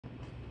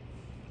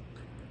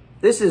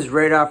This is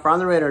Radar for On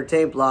the Radar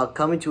Entertainment Blog,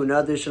 coming to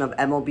another edition of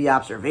MLB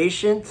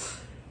Observation.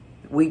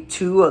 Week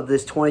 2 of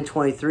this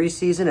 2023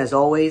 season, as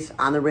always,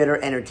 On the Radar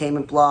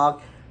Entertainment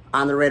Blog,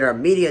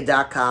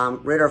 OnTheRadarMedia.com,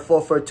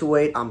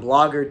 Radar4428 on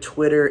Blogger,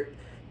 Twitter,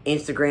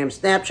 Instagram,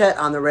 Snapchat,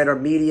 On the Radar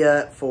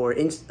Media for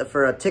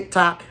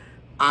TikTok.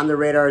 On the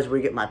Radar is where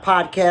you get my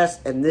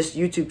podcast, and this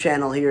YouTube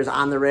channel here is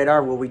On the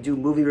Radar, where we do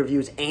movie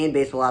reviews and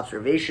baseball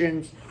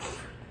observations.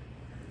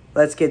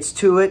 Let's get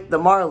to it. The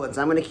Marlins.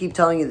 I'm going to keep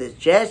telling you this.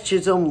 Jazz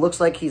Chisholm looks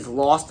like he's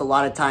lost a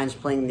lot of times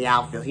playing in the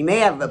outfield. He may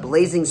have a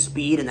blazing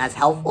speed, and that's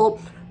helpful,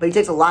 but he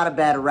takes a lot of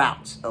bad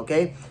routes,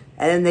 okay?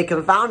 And then they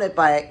confound it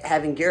by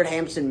having Garrett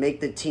Hampson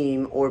make the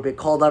team or be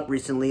called up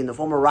recently, and the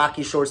former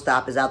Rocky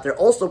shortstop is out there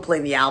also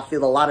playing the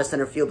outfield, a lot of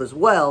center field as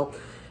well.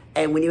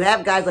 And when you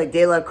have guys like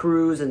De La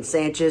Cruz and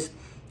Sanchez,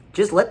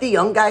 just let the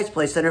young guys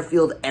play center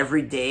field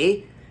every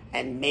day.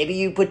 And maybe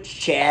you put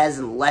Chaz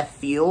in left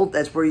field.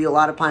 That's where you a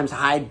lot of times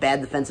hide bad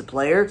defensive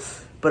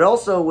players. But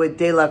also with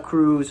De La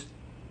Cruz,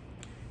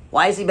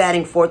 why is he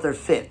batting 4th or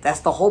 5th? That's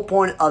the whole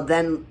point of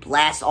them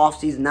last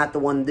offseason, not the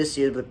one this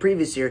year, but the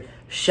previous year,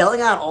 shelling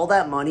out all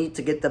that money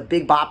to get the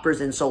big boppers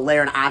in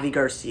Soler and Avi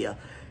Garcia.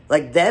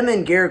 Like them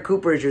and Garrett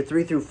Cooper is your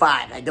 3 through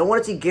 5. I don't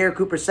want to see Garrett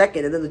Cooper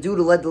second, and then the dude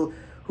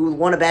who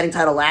won a batting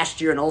title last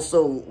year and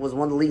also was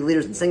one of the league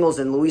leaders in singles,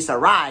 and Luis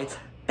Arraez,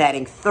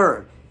 batting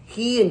 3rd.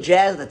 He and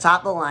Jazz at the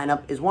top of the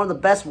lineup is one of the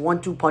best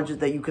 1-2 punches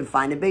that you can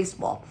find in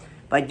baseball.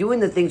 By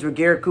doing the things where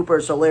Garrett Cooper or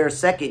Soler is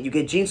second, you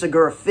get Gene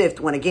Segura 5th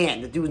when,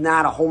 again, the dude's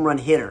not a home run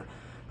hitter.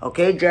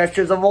 Okay, Jazz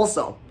Chisholm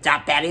also.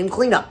 Stop batting him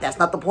cleanup. That's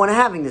not the point of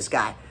having this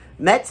guy.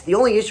 Mets, the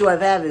only issue I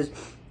have is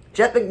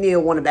Jeff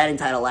McNeil won a batting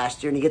title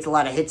last year, and he gets a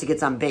lot of hits, he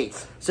gets on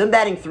base. So him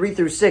batting 3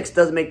 through 6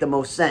 doesn't make the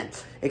most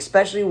sense,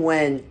 especially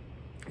when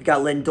you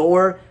got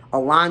Lindor,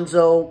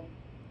 Alonso,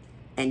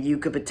 and you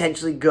could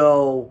potentially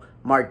go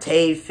Marte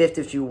 5th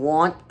if you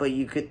want, but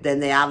you could then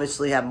they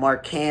obviously have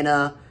Mark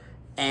Canha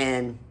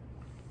and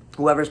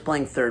whoever's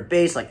playing third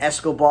base like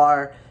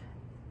Escobar,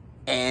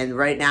 and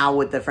right now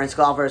with the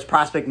Francisco Alvarez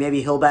prospect,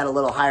 maybe he'll bat a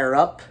little higher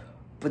up.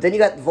 But then you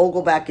got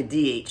Vogel back at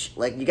DH.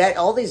 Like you got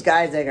all these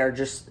guys that are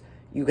just,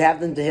 you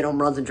have them to hit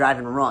home runs and drive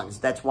in runs.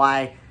 That's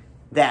why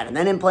that. And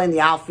then in playing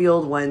the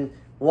outfield,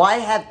 why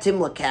have Tim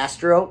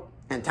LaCastro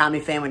and Tommy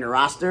Pham on your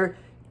roster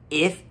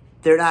if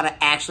they're not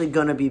actually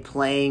going to be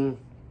playing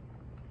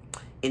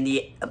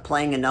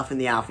enough in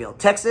the outfield?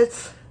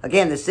 Texas,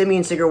 again, the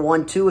Semien Seager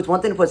 1-2. It's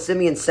one thing to put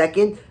Semien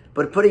second,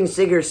 but putting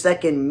Seager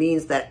second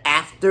means that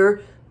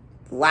after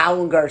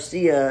Lau and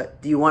Garcia,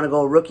 do you want to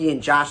go rookie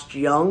and Josh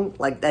Young?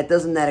 Like, that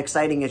doesn't that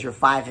exciting as your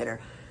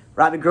 5-hitter.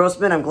 Robbie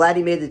Grossman, I'm glad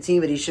he made the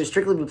team, but he should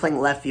strictly be playing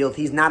left field.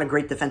 He's not a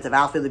great defensive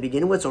outfield to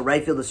begin with, so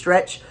right field to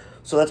stretch.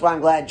 So that's why I'm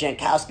glad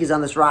Jankowski's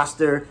on this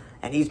roster,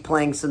 and he's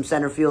playing some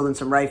center field and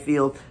some right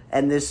field.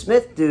 And this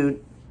Smith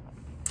dude,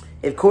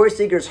 if Corey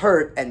Seager's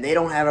hurt and they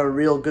don't have a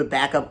real good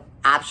backup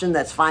option,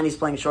 that's fine. He's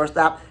playing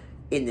shortstop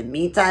in the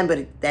meantime,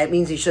 but that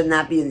means he should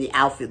not be in the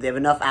outfield. They have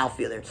enough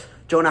outfielders.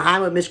 Jonah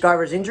Heim with Mitch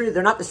Garver's injury,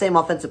 they're not the same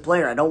offensive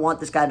player. I don't want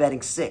this guy batting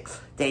 6th.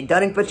 Dane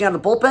Dunning pitching out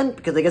of the bullpen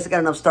because I guess they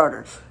got enough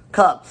starters.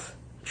 Cubs,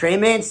 Trey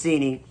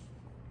Mancini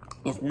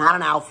is not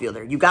an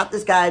outfielder. You got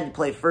this guy to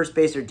play first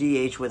base or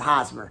DH with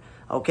Hosmer,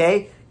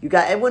 okay? You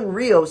got Edwin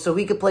Rios, so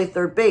he could play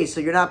third base,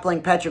 so you're not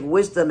playing Patrick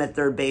Wisdom at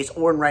third base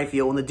or in right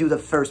field when they do the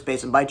first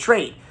baseman by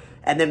trade.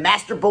 And then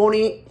Master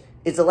Boney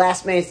is the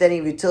last man standing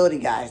of utility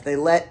guys. They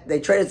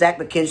traded Zach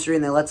McKinstry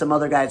and they let some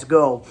other guys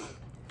go.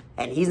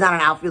 And he's not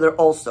an outfielder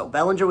also.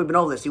 Bellinger, we've been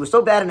over this. He was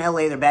so bad in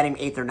LA, they're batting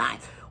 8th or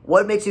 9th.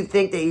 What makes you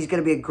think that he's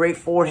going to be a great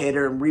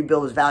 4-hitter and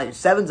rebuild his value?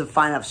 7's a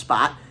fine enough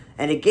spot.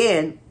 And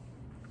again,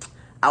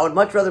 I would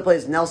much rather play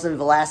this Nelson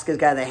Velasquez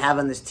guy they have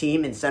on this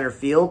team in center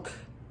field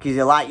because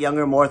he's a lot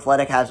younger, more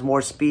athletic, has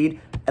more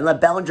speed, and let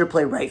Bellinger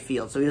play right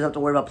field so he doesn't have to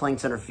worry about playing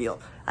center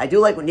field. I do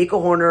like when Nico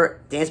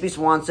Horner, Dansby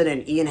Swanson,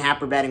 and Ian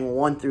Happ are batting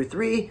 1 through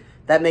 3.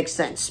 That makes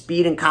sense.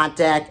 Speed and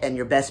contact and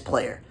your best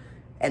player.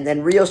 And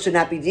then Rios should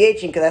not be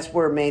DHing because that's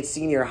where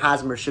Mancini or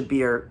Hosmer should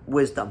be, or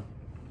Wisdom.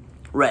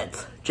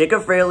 Reds.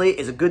 Jacob Fraley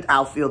is a good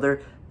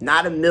outfielder,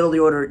 not a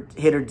middle-of-the-order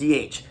hitter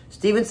DH.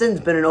 Stevenson's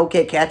been an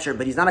okay catcher,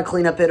 but he's not a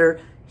cleanup hitter.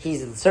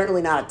 He's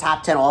certainly not a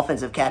top 10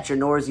 offensive catcher,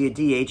 nor is he a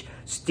DH.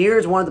 Steer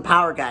is one of the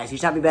power guys. He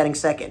should not be batting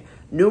second.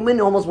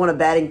 Newman almost won a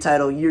batting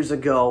title years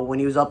ago when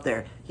he was up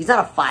there. He's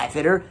not a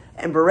 5-hitter.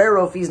 And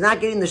Barrero, if he's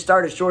not getting the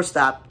start at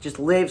shortstop, just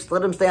let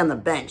him stay on the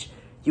bench.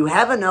 You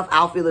have enough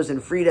outfielders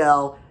in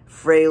Friedel,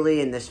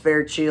 Fraley, and this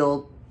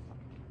Fairchild,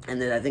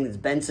 and then I think it's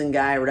Benson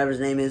guy or whatever his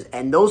name is,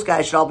 and those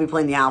guys should all be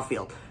playing the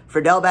outfield.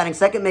 Friedel batting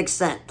second makes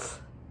sense.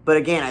 But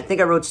again, I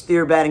think I wrote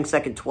Steer batting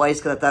second twice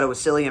because I thought it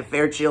was silly, and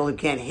Fairchild, who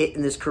can't hit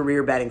in this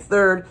career, batting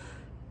 3rd.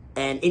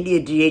 And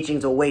India DHing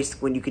is a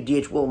waste when you could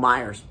DH Will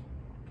Myers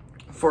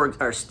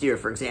or Steer,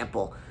 for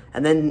example.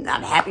 And then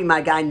I'm happy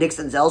my guy Nick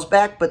Senzel's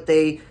back, but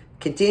they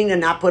continue to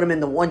not put him in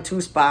the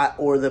 1-2 spot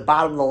or the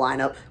bottom of the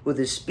lineup with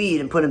his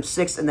speed and put him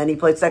 6th, and then he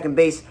played second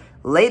base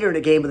later in the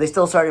game, but they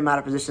still started him out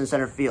of position in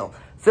center field.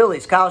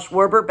 Phillies, Kyle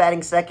Schwarber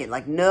batting second.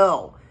 Like,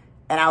 no.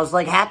 And I was,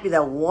 like, happy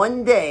that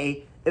one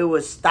day it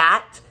was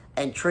Stott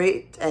and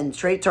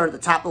Trey Turner at the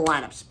top of the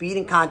lineup. Speed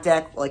and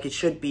contact like it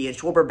should be, and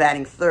Schwarber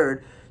batting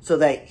third so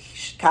that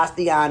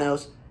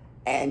Castellanos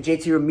and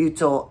JT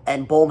Realmuto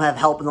and Bohm have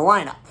help in the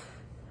lineup.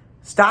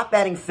 Stop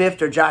batting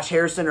fifth or Josh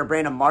Harrison or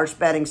Brandon Marsh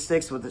batting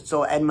sixth,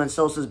 so Edmund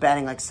Sosa's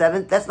batting like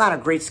seventh. That's not a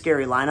great,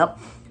 scary lineup.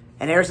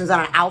 And Harrison's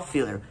not an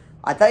outfielder.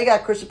 I thought you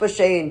got Christian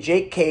Pache and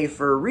Jake K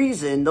for a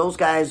reason. Those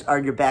guys are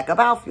your backup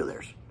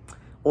outfielders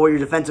or your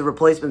defensive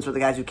replacements for the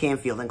guys who can't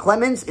field. And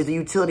Clemens is a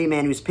utility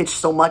man who's pitched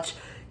so much.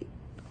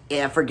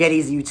 Yeah, forget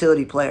he's a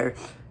utility player.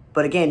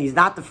 But again, he's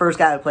not the first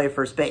guy to play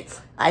first base.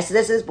 I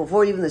said this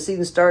before even the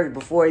season started,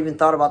 before I even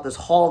thought about this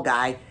Hall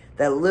guy,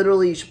 that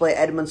literally you should play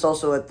Edmund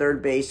Sosa at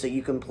third base so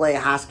you can play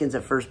Hoskins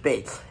at first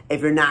base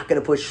if you're not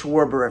going to put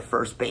Schwarber at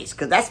first base.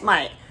 Because that's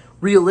my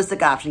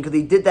realistic option, because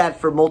he did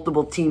that for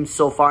multiple teams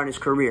so far in his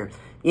career.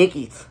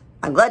 Yankees,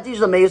 I'm glad DJ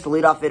LeMahieu is the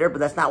leadoff hitter, but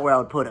that's not where I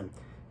would put him.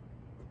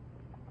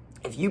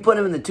 If you put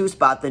him in the 2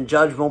 spot, then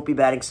Judge won't be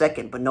batting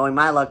second. But knowing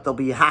my luck, they'll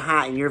be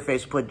ha-ha in your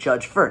face, put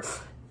Judge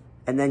first.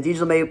 And then DJ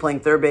LeMahieu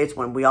playing third base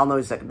when we all know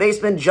he's second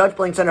baseman. Judge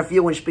playing center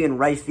field when he should be in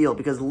right field.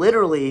 Because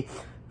literally,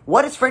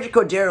 what is Frederick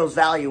Cordero's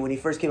value when he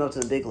first came up to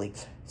the big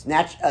leagues? It's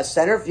a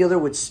center fielder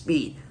with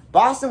speed.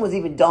 Boston was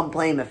even dumb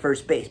playing him at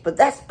first base. But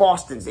that's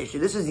Boston's issue.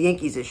 This is the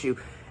Yankees' issue.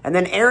 And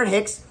then Aaron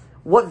Hicks,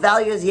 what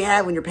value does he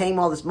have when you're paying him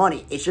all this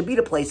money? It should be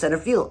to play center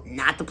field,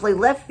 not to play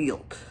left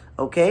field.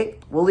 Okay?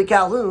 Willie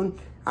Calhoun,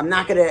 I'm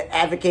not going to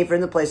advocate for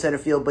him to play center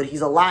field, but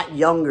he's a lot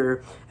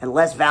younger and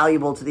less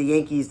valuable to the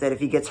Yankees that if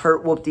he gets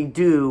hurt,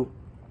 whoop-de-doo,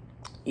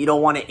 you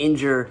don't want to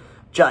injure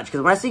Judge.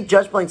 Because when I see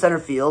Judge playing center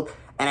field,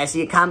 and I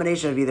see a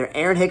combination of either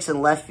Aaron Hicks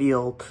in left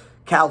field,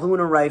 Calhoun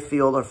in right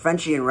field, or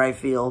Frenchie in right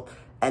field,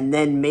 and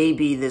then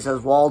maybe this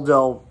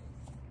Oswaldo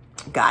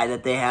guy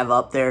that they have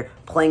up there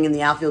playing in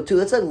the outfield too.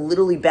 That's a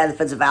literally bad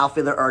defensive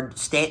outfielder, or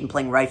Stanton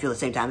playing right field at the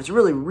same time. It's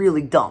really,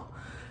 really dumb.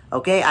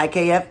 Okay,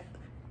 IKF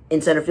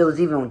in center field is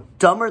even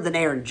dumber than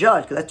Aaron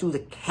Judge, because that dude's a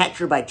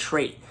catcher by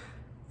trade.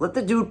 Let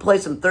the dude play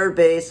some third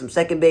base, some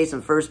second base,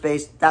 some first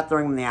base. Stop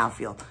throwing him in the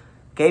outfield.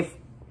 Okay?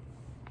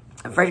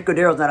 And Freddy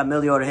Cordero's not a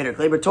million-order hitter.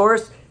 Gleyber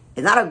Torres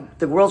is not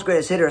the world's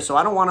greatest hitter, so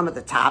I don't want him at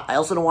the top. I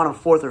also don't want him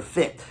fourth or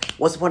fifth.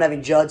 What's the point of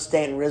having Judge,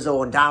 Stanton,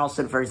 Rizzo, and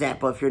Donaldson, for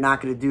example, if you're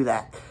not going to do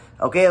that?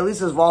 Okay, at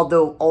least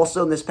Oswaldo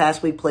also in this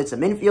past week played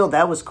some infield.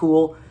 That was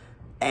cool.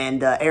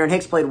 And Aaron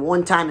Hicks played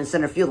one time in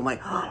center field. I'm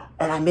like,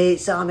 and I made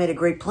a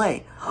great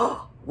play.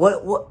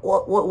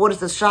 What is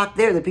the shock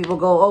there that people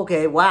go,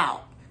 okay,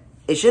 wow.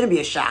 It shouldn't be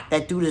a shock.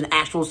 That dude is an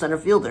actual center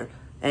fielder.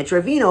 And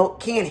Trevino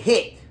can't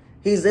hit.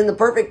 He's in the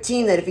perfect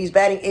team that if he's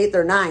batting 8th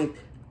or 9th,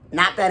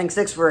 not batting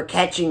 6th for a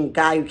catching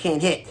guy who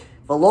can't hit.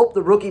 Velope,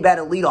 the rookie,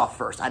 batted leadoff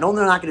first. I know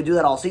they're not going to do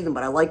that all season,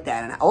 but I like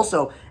that. And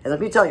also, and let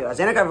me tell you,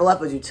 Xander Garvelef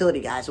was a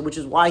utility guy, so which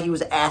is why he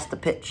was asked to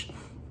pitch.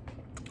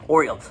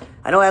 Orioles.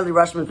 I know Adley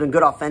Rutschman's been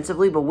good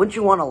offensively, but wouldn't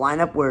you want a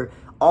lineup where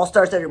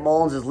all-star Cedric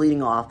Mullins is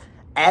leading off,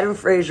 Adam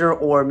Frazier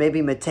or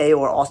maybe Mateo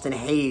or Austin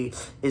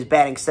Hayes is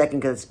batting second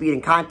because of speed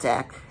and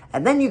contact,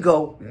 and then you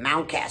go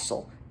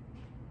Mountcastle,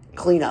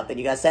 cleanup, and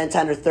you got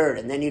Santana third,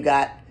 and then you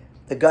got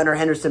the Gunnar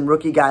Henderson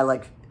rookie guy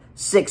like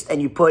 6th,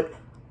 and you put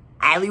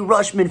Adley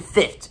Rutschman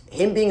 5th.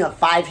 Him being a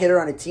 5-hitter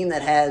on a team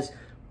that has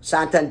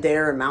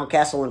Santander and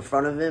Mountcastle in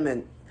front of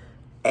him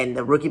and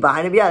the rookie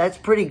behind him, yeah, that's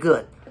pretty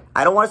good.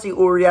 I don't want to see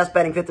Urias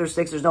batting 5th or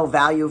 6th. There's no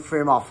value for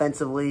him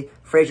offensively.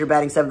 Frazier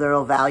batting 7th, there's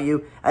no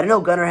value. I don't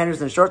know Gunnar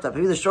Henderson shortstop. If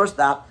he's a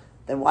shortstop,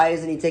 then why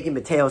isn't he taking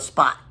Mateo's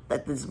spot?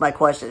 This is my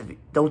question.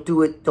 Don't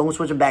do it. Don't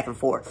switch him back and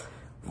forth.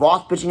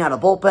 Voss pitching out of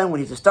bullpen when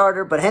he's a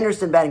starter, but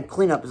Henderson batting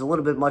cleanup is a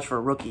little bit much for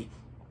a rookie.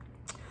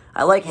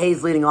 I like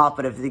Hayes leading off,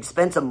 but at the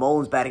expense of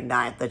Mullins batting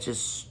 9th, that's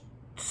just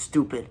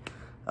stupid.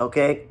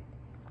 Okay?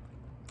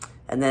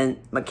 And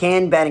then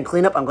McCann batting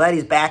cleanup. I'm glad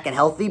he's back and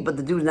healthy, but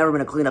the dude's never been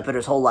a cleanup hitter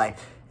his whole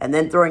life. And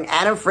then throwing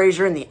Adam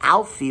Frazier in the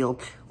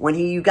outfield when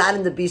you got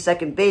him to be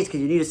second base because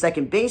you need a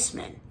second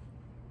baseman.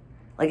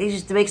 Like, it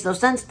just makes no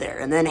sense there.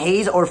 And then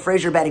Hayes or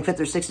Frazier batting 5th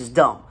or 6th is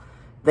dumb.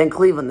 Then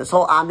Cleveland, this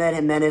whole Ahmed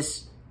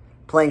Jimenez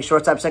playing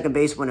shortstop, second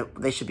base when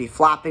they should be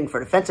flopping for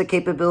defensive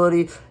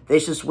capability. They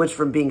should switch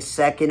from being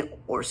 2nd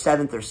or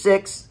 7th or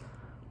 6th.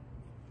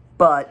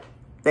 But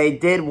they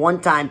did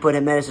one time put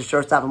Jimenez as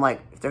shortstop. I'm like,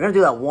 if they're going to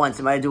do that once,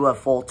 they might do it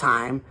full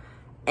time.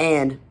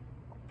 And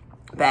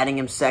batting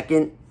him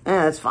 2nd,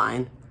 that's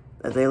fine.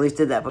 They at least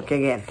did that. But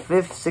again,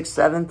 5th,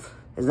 6th, 7th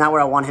is not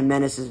where I want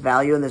Jimenez's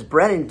value. And this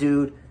Brennan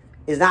dude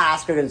is not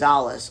Oscar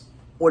Gonzalez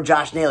or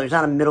Josh Naylor. He's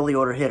not a middle of the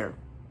order hitter.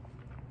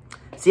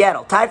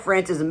 Seattle, Ty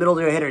France is a middle of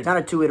the order hitter. He's not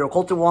a 2-hitter.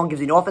 Colton Wong gives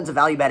you no offensive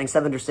value batting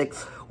 7th or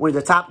 6th. When he's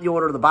the top of the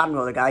order or the bottom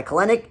of the guy.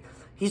 Kalenic,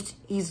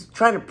 he's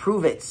trying to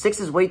prove it. 6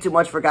 is way too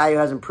much for a guy who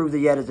hasn't proved it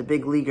yet as a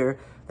big leaguer.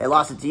 They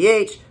lost a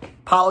DH.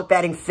 Pollock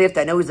batting 5th.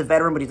 I know he's a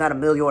veteran, but he's not a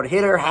middle of the order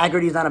hitter.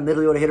 Haggerty's not a middle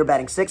of the order hitter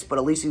batting 6th, but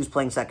at least he was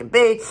playing second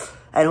base.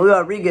 And Julio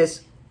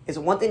Rodriguez is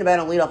one thing to bat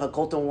on leadoff at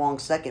Colton Wong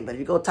 2nd, but if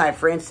you go Ty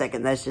France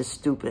 2nd, that's just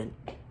stupid.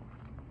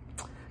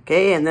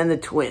 Okay, and then the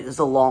Twins. This is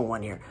a long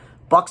one here.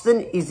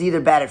 Buxton is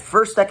either batted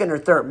 1st, 2nd, or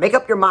 3rd. Make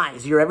up your mind.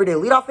 Is he your everyday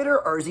leadoff hitter,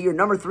 or is he your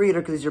number 3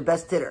 hitter because he's your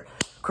best hitter?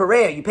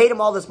 Correa, you paid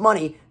him all this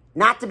money.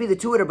 not to be the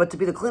two-hitter, but to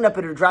be the cleanup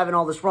hitter driving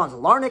all this runs.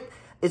 Larnach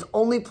is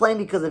only playing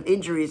because of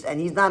injuries, and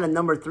he's not a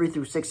number 3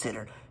 through 6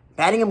 hitter.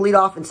 Batting him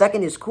leadoff and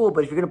second is cool,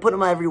 but if you're going to put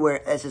him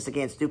everywhere, that's just,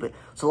 again, stupid.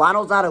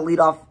 Solano's not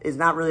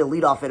really a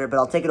leadoff hitter, but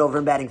I'll take it over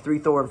him batting 3,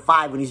 4, and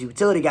 5 when he's a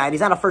utility guy, and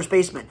he's not a first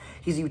baseman.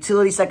 He's a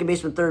utility second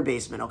baseman, third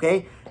baseman,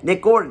 okay?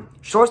 Nick Gordon,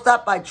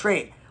 shortstop by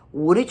trade.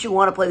 Wouldn't you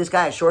want to play this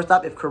guy at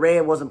shortstop if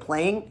Correa wasn't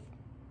playing?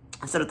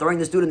 Instead of throwing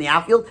this dude in the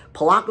outfield,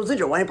 Polanco's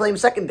injured. Why don't you play him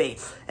second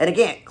base? And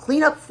again,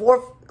 cleanup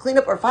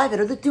or 5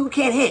 hitter, the dude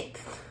can't hit.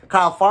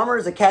 Kyle Farmer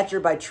is a catcher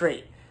by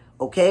trade,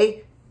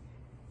 okay?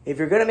 If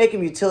you're going to make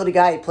him a utility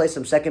guy, he plays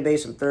some second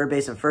base, some third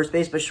base, and first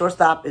base. But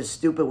shortstop is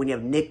stupid when you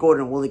have Nick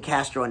Gordon and Willie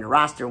Castro on your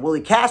roster. And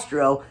Willie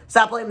Castro,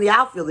 stop playing in the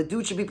outfield. The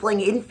dude should be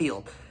playing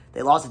infield.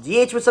 They lost a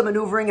DH with some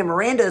maneuvering, and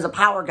Miranda is a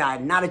power guy,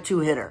 not a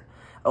two-hitter.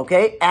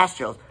 Okay?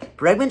 Astros.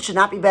 Bregman should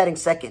not be batting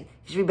second.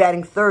 He should be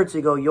batting third. So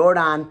you go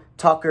Jordan,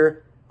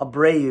 Tucker,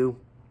 Abreu.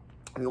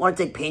 If you want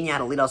to take Pena out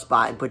of leadoff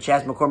spot and put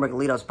Chas McCormick in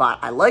leadoff spot,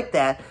 I like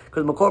that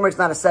because McCormick's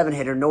not a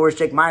 7-hitter, nor is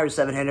Jake Myers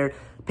a 7-hitter.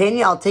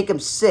 Pena, I'll take him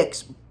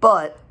 6,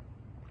 but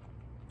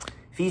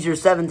if he's your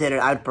 7th hitter,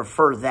 I would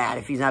prefer that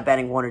if he's not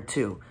batting 1 or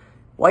 2.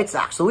 White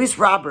Sox. Luis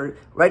Robert,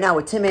 right now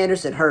with Tim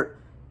Anderson hurt,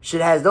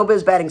 has no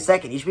business batting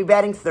second. He should be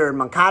batting third.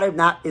 Moncada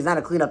is not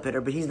a cleanup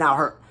hitter, but he's now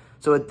hurt.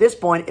 So at this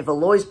point, if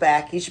Eloy's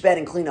back, he should be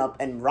batting cleanup,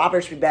 and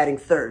Robert should be batting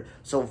third.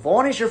 So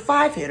Vaughn is your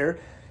 5-hitter,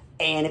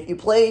 and if you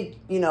played,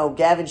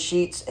 Gavin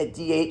Sheets at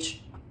DH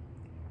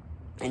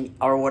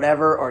or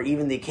whatever, or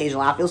even the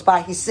occasional outfield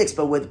spot, he's 6.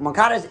 But with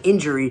Moncada's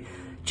injury,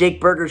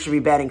 Jake Berger should be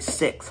batting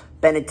 6th.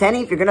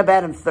 Benintendi, if you're going to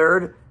bat him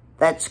third,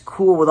 that's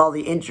cool with all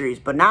the injuries.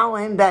 But now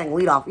him batting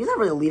leadoff, he's not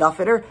really a leadoff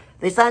hitter.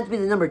 They signed to be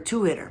the number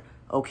 2 hitter,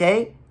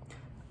 okay?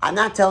 I'm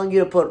not telling you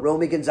to put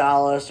Romy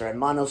Gonzalez or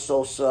Hermano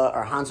Sosa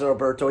or Hanser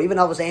Alberto or even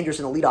Elvis Andrus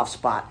in a leadoff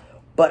spot.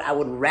 But I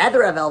would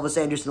rather have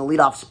Elvis Andrus in a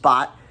leadoff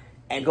spot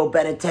and go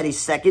Benintendi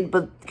second,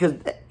 but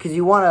because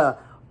you want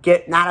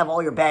to not have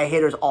all your bad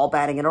hitters all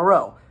batting in a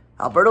row.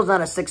 Alberto's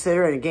not a 6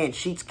 hitter, and again,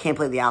 Sheets can't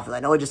play the outfield. I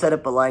know I just said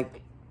it, but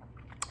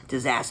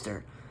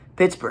disaster.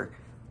 Pittsburgh.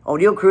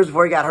 O'Neal Cruz,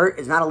 before he got hurt,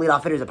 is not a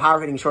leadoff hitter. He's a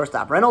power-hitting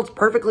shortstop. Reynolds,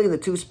 perfectly in the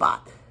 2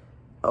 spot.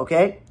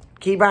 Okay?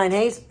 Key Brian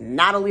Hayes,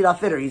 not a leadoff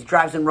hitter. He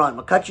drives and runs.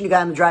 McCutcheon, you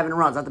got him to drive and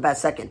runs, not the bat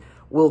second.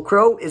 Will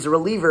Crow is a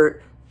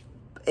reliever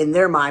in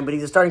their mind, but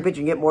he's a starting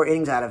pitcher. You can get more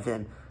innings out of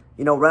him.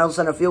 Reynolds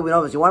center field, we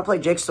know this. You want to play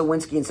Jake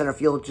Sawinski in center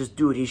field, just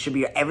do it. He should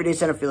be your everyday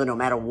center fielder no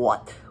matter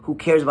what. Who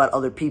cares about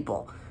other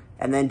people?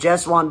 And then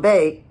Jess Swan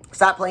Bay,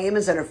 stop playing him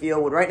in center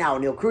field. Right now,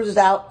 O'Neal Cruz is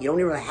out. You don't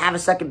even have a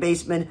second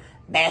baseman.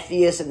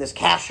 Matthews and this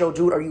Castro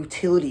dude are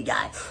utility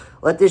guys.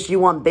 Let this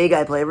U1 Bay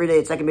guy play every day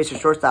at second base or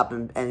shortstop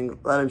and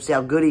let him see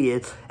how good he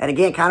is. And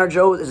again, Connor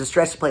Joe is a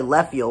stretch to play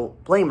left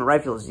field. Playing him in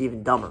right field is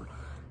even dumber.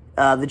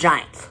 The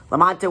Giants.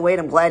 Lamonte Wade,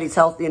 I'm glad he's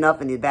healthy enough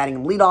and he's batting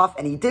him leadoff.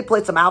 And he did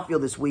play some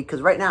outfield this week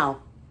because right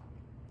now,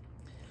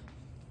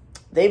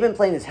 they've been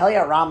playing this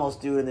Heliot Ramos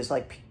dude and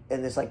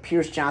this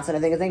Pierce Johnson,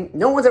 I think.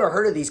 No one's ever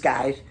heard of these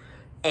guys.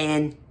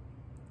 And,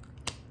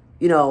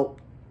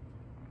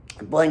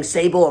 playing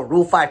Sable, a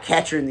Rule 5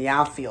 catcher in the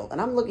outfield. And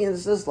I'm looking at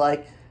this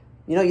like,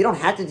 you don't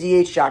have to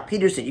DH Jock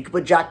Peterson. You could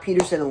put Jock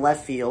Peterson in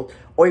left field,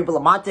 or you put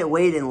Lamonte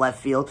Wade in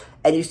left field,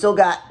 and you still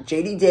got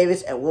J.D.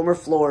 Davis and Wilmer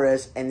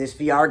Flores and this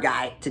VR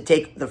guy to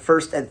take the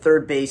first and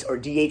third base or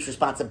DH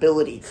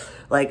responsibility.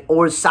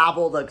 Or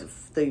Sable,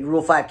 the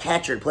Rule 5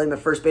 catcher, play him at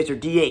first base or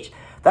DH.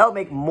 That would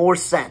make more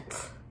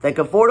sense. Then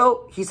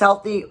Conforto, he's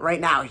healthy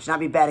right now. He should not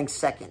be batting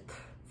second.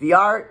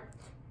 VR,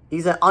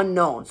 he's an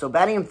unknown. So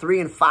batting him 3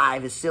 and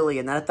 5 is silly.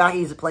 And I thought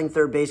he's playing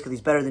third base because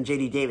he's better than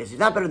J.D. Davis. He's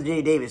not better than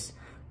J.D. Davis.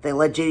 Then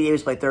let J.D.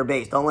 Davis play third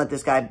base. Don't let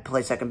this guy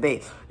play second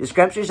base.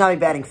 Yastrzemski should not be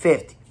batting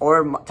 5th.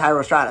 Or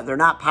Tyro Estrada. They're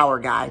not power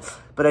guys.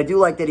 But I do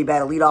like that he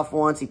batted leadoff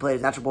once. He played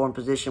his natural born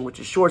position, which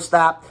is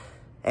shortstop.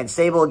 And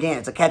Sable, again,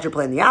 it's a catcher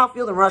playing the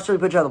outfield. And Rush should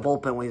pitcher out of the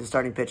bullpen when he's a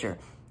starting pitcher.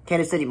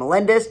 Kansas City,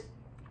 Melendez.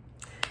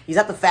 He's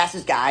not the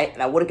fastest guy.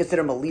 And I wouldn't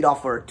consider him a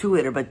leadoff or a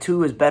 2-hitter. But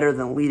 2 is better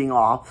than leading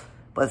off.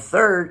 But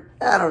third,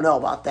 I don't know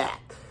about that.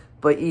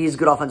 But he's a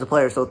good offensive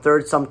player, so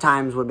third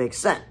sometimes would make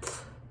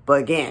sense.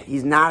 But again,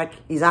 he's not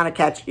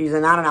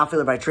an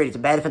outfielder by trade. He's a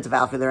bad defensive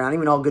outfielder. I don't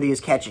even know how good he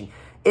is catching.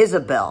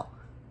 Isabel,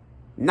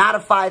 not a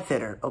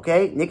 5-hitter,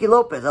 okay? Nicky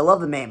Lopez, I love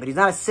the man, but he's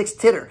not a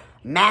 6th hitter.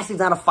 Massey's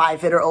not a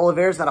 5-hitter.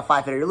 Oliveira's not a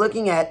 5-hitter. You're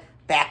looking at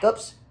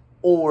backups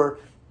or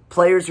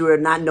players who are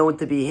not known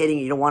to be hitting.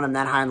 You don't want them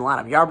that high in the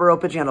lineup. Yarborough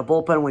pitching on the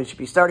bullpen when he should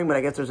be starting, but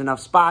I guess there's enough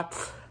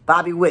spots.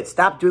 Bobby Witt,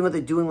 stop doing what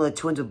they're doing with the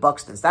Twins of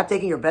Buxton. Stop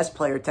taking your best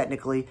player,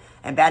 technically,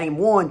 and batting him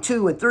 1,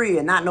 2, and 3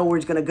 and not know where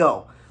he's going to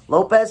go.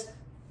 Lopez,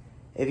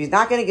 if he's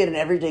not going to get an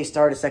everyday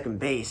start at second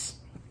base,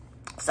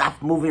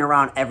 stop moving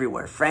around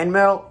everywhere.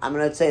 Franmil, I'm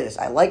going to say this.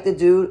 I like the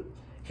dude.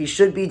 He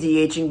should be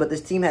DHing, but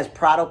this team has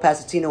Prado,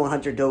 Pasatino, and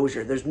Hunter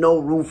Dozier. There's no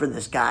room for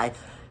this guy.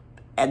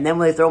 And then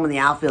when they throw him in the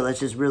outfield, that's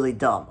just really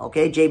dumb.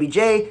 Okay,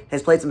 JBJ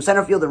has played some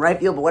center field and right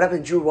field, but what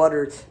happened to Drew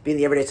Waters being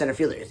the everyday center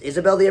fielder? Is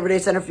Isabel the everyday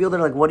center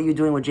fielder? What are you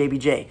doing with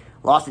JBJ?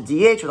 Lost to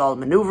DH with all the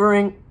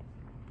maneuvering.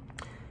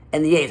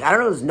 And the A's, I don't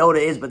know who this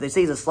Noda is, but they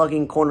say he's a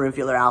slugging corner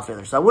infielder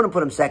outfielder, so I wouldn't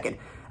put him second.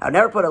 I would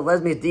never put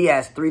Lesmes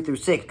Diaz 3 through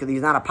 6 because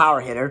he's not a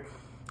power hitter.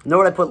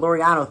 Nor would I put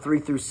Laureano 3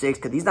 through 6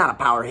 because he's not a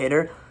power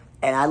hitter.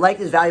 And I like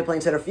his value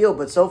playing center field,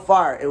 but so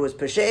far it was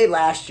Pache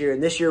last year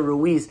and this year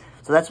Ruiz.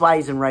 So that's why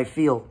he's in right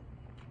field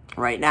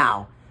right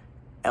now.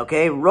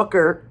 Okay,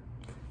 Rooker,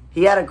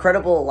 he had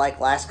incredible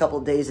last couple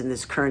of days in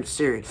this current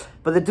series.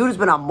 But the dude has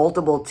been on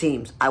multiple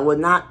teams. I would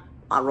not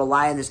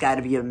rely on this guy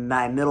to be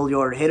my middle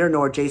order hitter,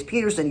 nor Jace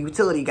Peterson,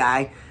 utility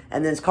guy.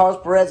 And then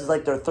Carlos Perez is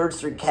like their third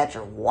string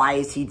catcher. Why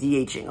is he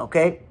DHing,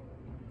 okay?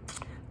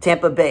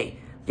 Tampa Bay.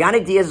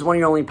 Yannick Diaz is one of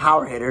your only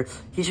power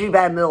hitters. He should be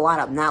batting middle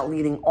lineup, not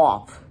leading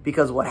off.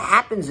 Because what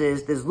happens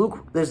is,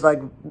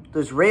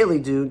 there's Raley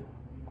dude,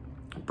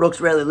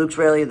 Brooks Raley, Luke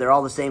Raley, they're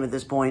all the same at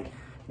this point.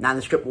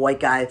 Nondescript white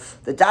guy.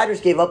 The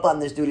Dodgers gave up on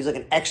this dude. He's like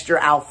an extra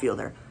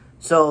outfielder.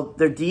 So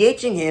they're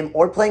DHing him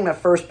or playing him at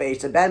first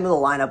base. They're batting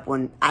middle lineup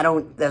when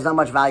there's not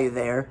much value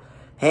there.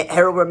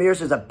 Harold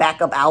Ramirez is a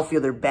backup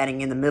outfielder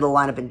batting in the middle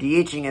lineup and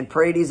DHing, and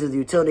Paredes is the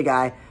utility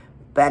guy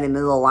batting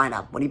middle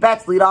lineup. When he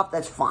bats leadoff,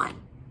 that's fine.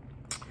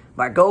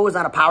 Margot is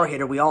not a power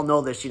hitter. We all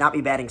know this. She should not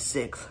be batting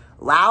 6th.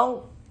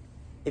 Lau,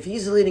 if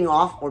he's leading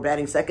off or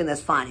batting second,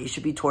 that's fine. He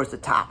should be towards the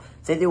top.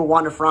 Same thing with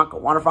Wander Franco.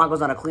 Wander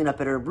Franco's not a cleanup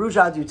hitter.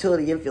 Brujard's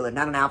utility infielder,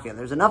 not an outfielder.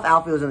 There's enough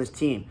outfielders on this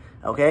team,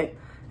 okay?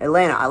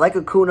 Atlanta, I like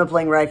Acuna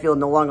playing right field,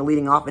 no longer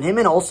leading off. And him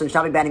and Olsen should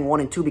not be batting 1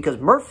 and 2 because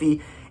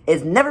Murphy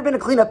has never been a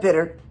cleanup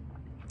hitter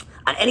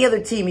on any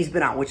other team he's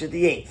been on, which is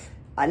the 8th.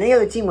 On any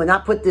other team would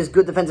not put this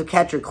good defensive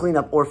catcher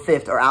cleanup or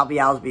 5th or Albie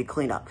Alsby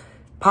cleanup.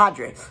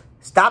 Padres,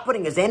 stop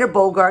putting Xander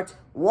Bogaerts,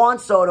 Juan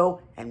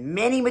Soto, and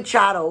Manny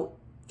Machado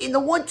in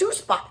the 1-2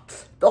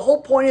 spot. The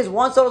whole point is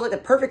Juan Soto's like the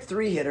perfect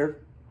 3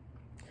 hitter.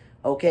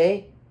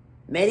 Okay?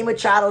 Manny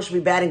Machado should be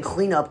batting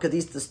cleanup because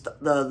he's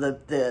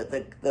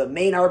the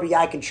main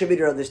RBI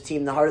contributor of this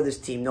team, the heart of this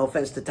team. No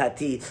offense to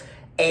Tatis.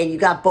 And you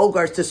got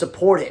Bogaerts to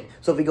support him.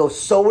 So if we go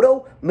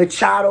Soto,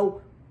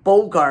 Machado,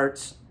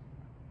 Bogaerts,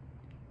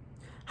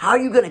 how are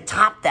you going to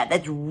top that?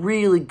 That's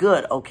really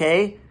good,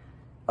 okay?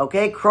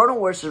 Okay,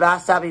 Cronenworth should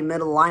not stop in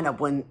middle lineup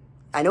when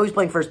I know he's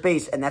playing first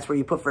base, and that's where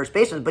you put first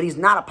baseman, but he's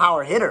not a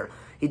power hitter.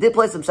 He did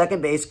play some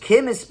second base.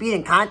 Kim is speed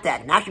and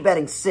contact, and actually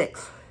batting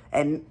 6th.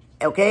 And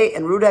okay,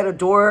 and Rudad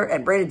Odor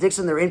and Brandon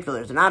Dixon, they're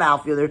infielders. They're not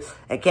outfielders.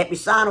 And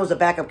Campisano is a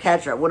backup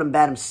catcher. I wouldn't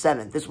bat him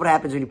 7th. This is what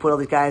happens when you put all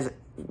these guys in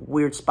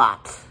weird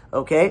spots.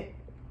 Okay?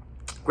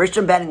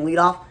 Grisham batting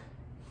leadoff.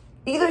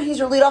 Either he's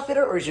your leadoff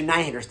hitter or he's your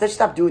 9 hitter. Let's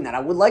stop doing that. I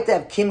would like to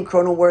have Kim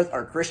Cronenworth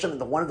or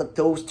Grisham,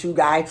 those 2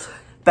 guys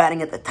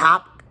batting at the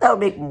top. That would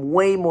make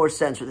way more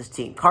sense for this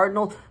team.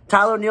 Cardinal,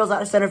 Tyler O'Neill's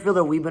not a center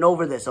fielder. We've been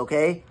over this,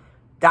 okay?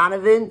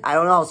 Donovan, I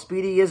don't know how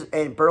speedy he is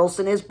and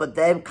Burleson is, but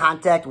them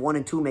contact 1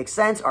 and 2 makes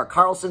sense. Or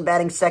Carlson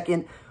batting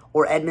second,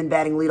 or Edmund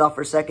batting leadoff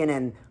for second,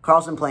 and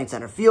Carlson playing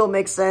center field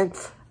makes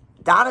sense.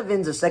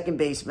 Donovan's a second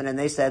baseman, and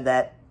they said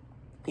that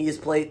he's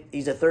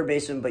a third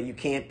baseman, but you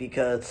can't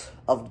because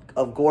of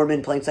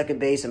Gorman playing second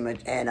base and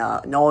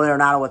Nolan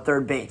Arenado at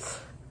third base.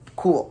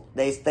 Cool.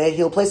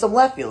 He'll play some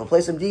left field. He'll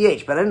play some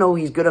DH, but I don't know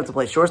he's good enough to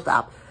play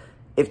shortstop.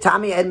 If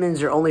Tommy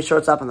Edmonds your only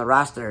shortstop on the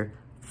roster,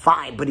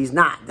 fine, but he's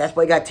not. That's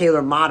why you got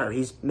Taylor Motter.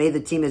 He's made the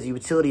team as a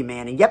utility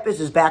man. And Yepes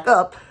is back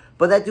up,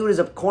 but that dude is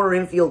a corner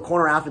infield,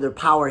 corner outfielder,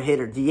 power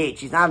hitter, DH.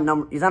 He's not a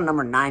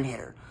number 9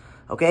 hitter.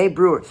 Okay,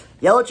 Brewers.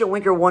 Yelich and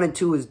Winker 1 and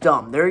 2 is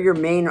dumb. They're your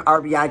main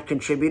RBI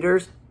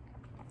contributors.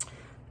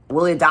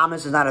 Willie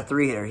Adames is not a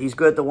 3 hitter. He's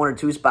good at the 1 or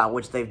 2 spot,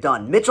 which they've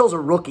done. Mitchell's a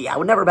rookie. I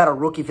would never bet a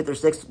rookie 5th or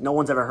 6th. No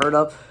one's ever heard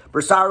of.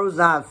 Brissaro's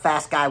not a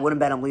fast guy. I wouldn't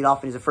bet him lead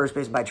off, and he's a first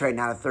baseman by trade,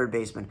 not a third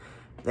baseman.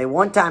 They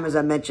one time, as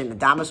I mentioned,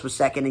 Adames was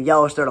second and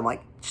Yelich third. I'm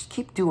like, just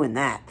keep doing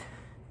that.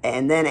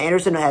 And then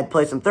Anderson had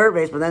played some third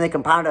base, but then they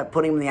compounded up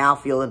putting him in the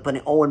outfield and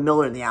putting Owen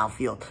Miller in the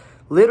outfield.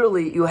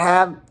 Literally, you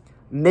have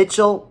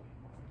Mitchell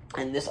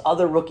and this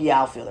other rookie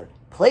outfielder.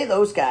 Play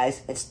those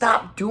guys and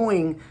stop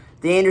doing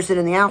the Anderson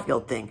in the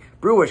outfield thing.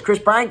 Brewers, Chris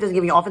Bryant doesn't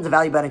give you offensive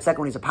value batting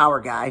second when he's a power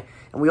guy.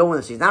 And we own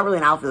this. He's not really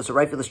an outfielder, so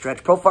right field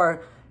stretch.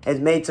 Profar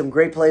has made some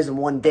great plays in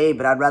one day,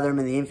 but I'd rather him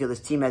in the infield. This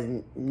team has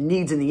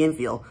needs in the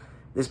infield.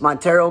 This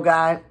Montero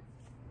guy,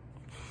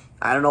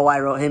 I don't know why I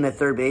wrote him at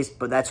third base,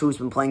 but that's who's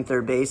been playing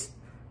third base.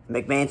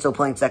 McMahon still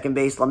playing second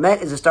base.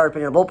 Lamet is a starter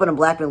pitcher. Bullpen and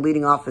Blackman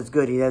leading off is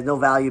good. He has no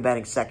value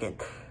batting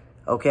second.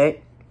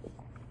 Okay?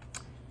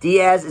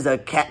 Diaz is a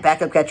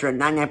backup catcher at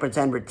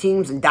 99% of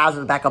teams, and Dawes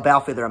is a backup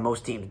outfielder on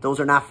most teams.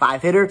 Those are not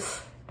 5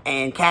 hitters.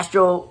 And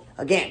Castro,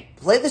 again,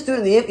 play this dude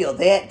in the infield.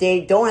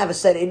 They don't have a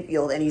set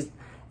infield, and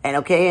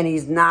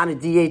he's not a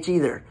DH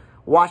either.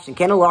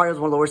 Washington, Candelario is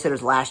one of the worst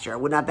hitters last year. I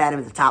would not bat him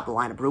at the top of the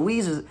lineup.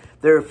 Ruiz is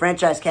their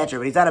franchise catcher,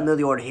 but he's not a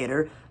middle-order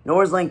hitter.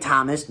 Nor is Lane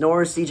Thomas,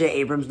 nor is C.J.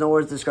 Abrams, nor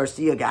is this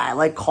Garcia guy. I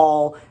like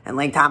Call and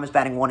Lane Thomas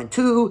batting 1 and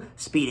 2,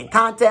 speed and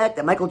contact.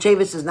 And Michael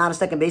Chavis is not a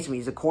second baseman.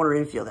 He's a corner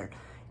infielder.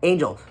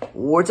 Angel,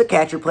 Ward's a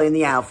catcher playing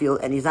the outfield,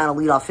 and he's not a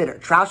leadoff hitter.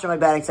 Trout should be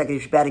batting second.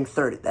 He's batting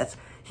third.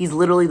 He's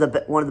literally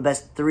one of the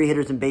best 3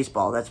 hitters in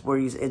baseball. That's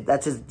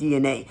his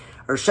DNA.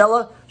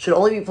 Urshela should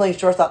only be playing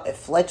shortstop if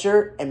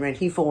Fletcher and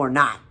Rengifo are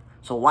not.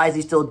 So why is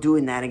he still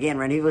doing that? Again,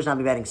 Rengifo's not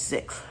be batting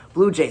 6th.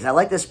 Blue Jays, I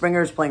like that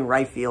Springer is playing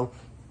right field.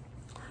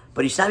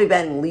 but he should not be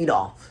batting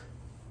leadoff.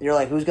 You're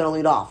like, who's going to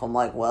lead off? I'm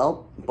like,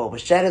 well, Bo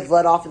Bichette has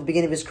led off at the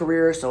beginning of his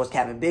career, so has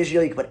Kevin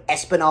Biggio. You can put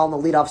Espinal in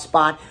the leadoff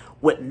spot.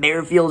 Whit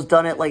Merrifield's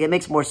done it. Like, it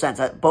makes more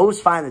sense.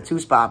 Bo's fine in the 2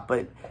 spot,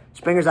 but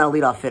Springer's not a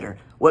leadoff hitter.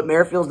 Whit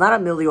Merrifield's not a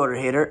middle order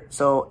hitter,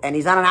 and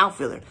he's not an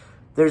outfielder.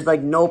 There's,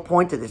 like, no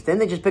point to this. Then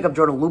they just pick up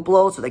Jordan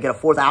Luplow, so they get a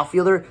 4th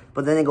outfielder,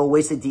 but then they go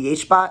waste the DH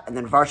spot, and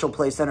then Varsho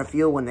plays center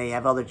field when they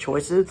have other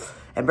choices.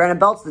 And Brandon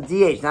Belt's the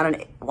DH,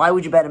 why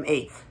would you bet him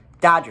 8th?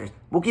 Dodgers.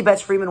 Mookie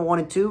Betts, Freeman 1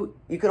 and 2.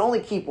 You can only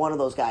keep one of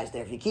those guys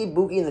there. If you keep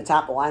Mookie in the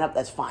top of the lineup,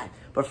 that's fine.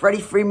 But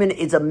Freddie Freeman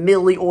is a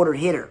middle order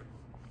hitter.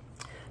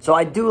 So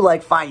I do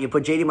like, fine, you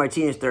put JD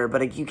Martinez 3rd,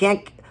 but you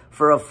can't,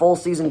 for a full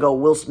season, go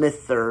Will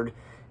Smith 3rd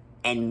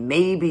and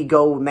maybe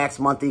go Max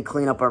Muncy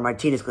cleanup or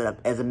Martinez cleanup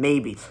as a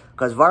maybe.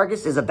 Because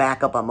Vargas is a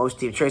backup on most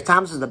teams. Trace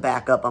Thomas is a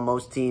backup on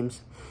most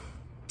teams.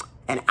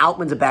 And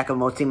Outman's a backup on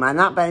most teams. I'm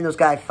not betting those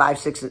guys 4,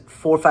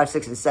 5,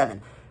 6, and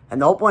 7.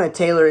 And the whole point of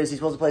Taylor is he's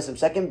supposed to play some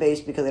second base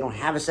because they don't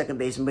have a second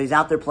baseman, but he's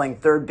out there playing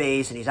third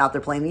base, and he's out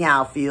there playing the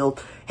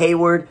outfield.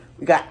 Hayward,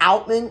 we got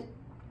Outman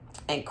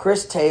and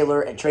Chris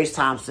Taylor and Trace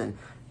Thompson.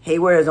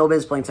 Hayward has no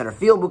business playing center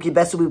field. Mookie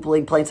Betts will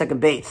be playing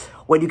second base.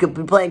 When you could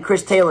be playing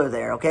Chris Taylor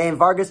there, okay? And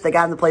Vargas, they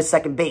got him to play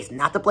second base,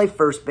 not to play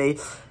first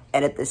base.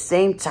 And at the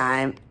same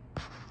time,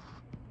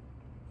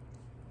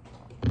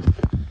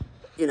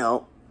 you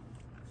know,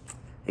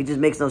 it just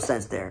makes no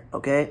sense there,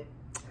 okay?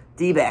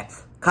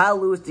 D-backs. Kyle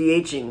Lewis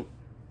DHing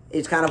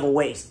is kind of a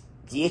waste.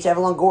 DH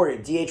Evan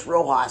Longoria, DH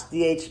Rojas,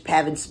 DH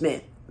Pavin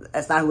Smith.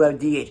 That's not who I would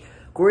DH.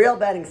 Gurriel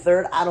batting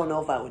 3rd. I don't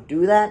know if I would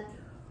do that.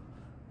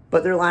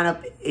 But their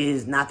lineup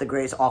is not the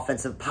greatest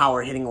offensive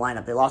power hitting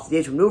lineup. They lost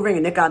DH maneuvering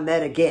and Nick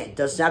Ahmed again.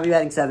 Does not be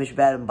batting 7th. Should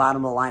bat at the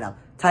bottom of the lineup.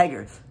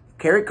 Tigers.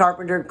 Kerry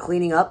Carpenter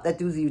cleaning up. That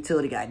dude's the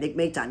utility guy. Nick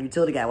Maton,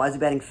 utility guy. Why is he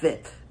batting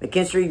 5th?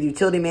 McKinstry, the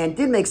utility man,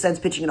 did make sense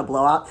pitching in a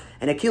blowout.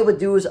 And Akil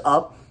Baddoo is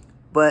up.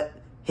 But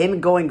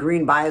him going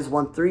green, Baez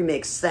 1-3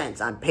 makes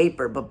sense on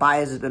paper. But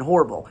Baez has been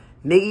horrible.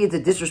 Maybe it's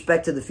a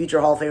disrespect to the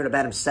future Hall of Famer to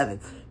bat him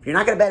 7th. If you're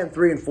not going to bat him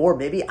 3 and 4,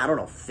 maybe, I don't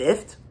know,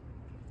 5th?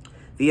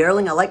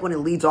 Vierling, I like when it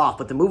leads off,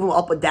 but to move him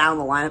up and down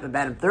the lineup and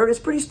bat him 3rd is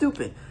pretty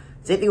stupid.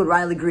 Same thing with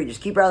Riley Green.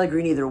 Just keep Riley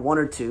Green either 1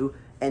 or 2.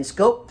 And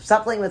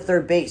stop playing with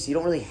third base. You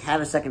don't really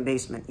have a second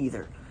baseman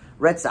either.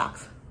 Red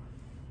Sox.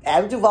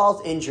 Adam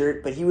Duvall's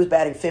injured, but he was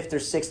batting 5th or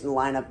 6th in the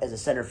lineup as a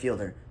center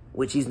fielder,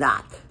 which he's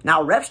not.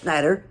 Now, Rep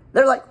Schneider,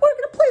 they're like, we're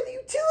going to play the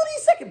utility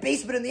second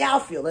baseman in the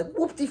outfield. Like,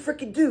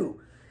 whoop-de-frickin-do.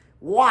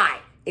 Why?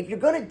 If you're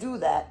going to do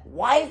that,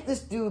 why is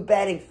this dude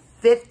batting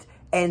 5th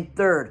and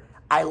 3rd?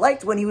 I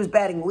liked when he was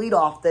batting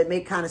leadoff. That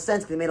made kind of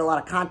sense because he made a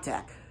lot of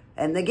contact.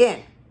 And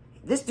again,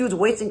 this dude's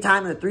wasting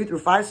time in the 3 through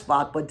 5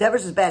 spot, but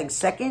Devers is batting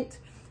 2nd.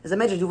 As I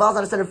mentioned, Duvall's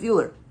not a center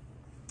fielder.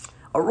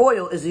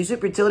 Arroyo is the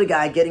super utility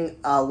guy getting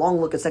a long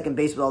look at second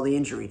base with all the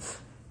injuries.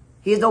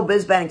 He has no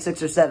business batting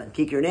 6 or 7.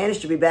 Kike Hernandez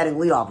should be batting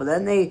leadoff, but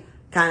then they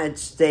kind of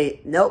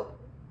say, nope,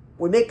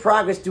 we make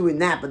progress doing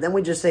that, but then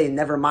we just say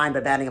never mind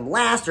by batting him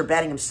last or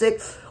batting him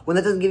 6th when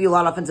that doesn't give you a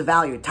lot of offensive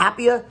value.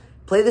 Tapia,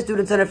 play this dude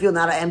in center field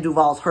now that M.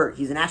 Duvall's hurt.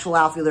 He's an actual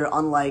outfielder,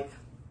 unlike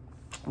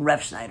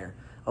Ref Schneider,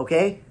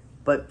 okay?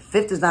 But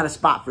 5th is not a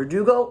spot. For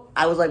Verdugo,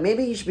 I was like,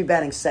 maybe he should be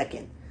batting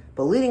 2nd.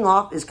 But leading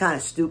off is kind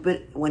of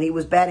stupid when he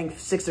was batting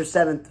 6th or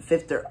 7th,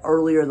 5th or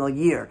earlier in the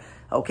year,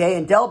 okay?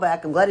 And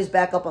Delback, I'm glad he's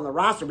back up on the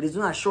roster, but he's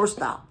not a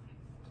shortstop.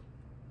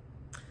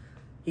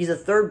 He's a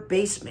third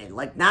baseman.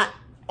 Like, not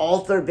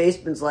all third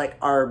basemen like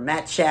are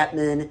Matt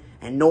Chapman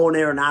and Nolan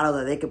Arenado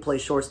that they could play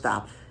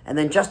shortstop. And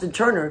then Justin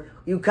Turner,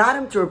 you got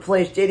him to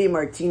replace JD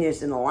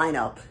Martinez in the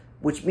lineup,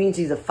 which means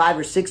he's a 5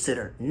 or 6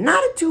 hitter,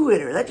 not a 2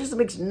 hitter. That just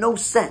makes no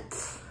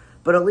sense.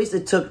 But at least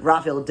it took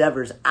Rafael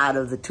Devers out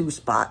of the 2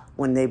 spot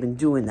when they've been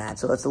doing that.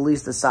 So that's at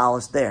least a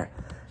solace there.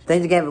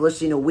 Thanks again for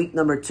listening to week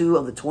number 2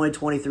 of the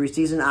 2023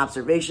 season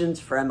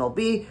observations for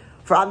MLB.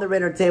 For On the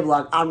Radar Table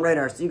Log, I'm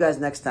Radar. See you guys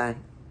next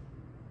time.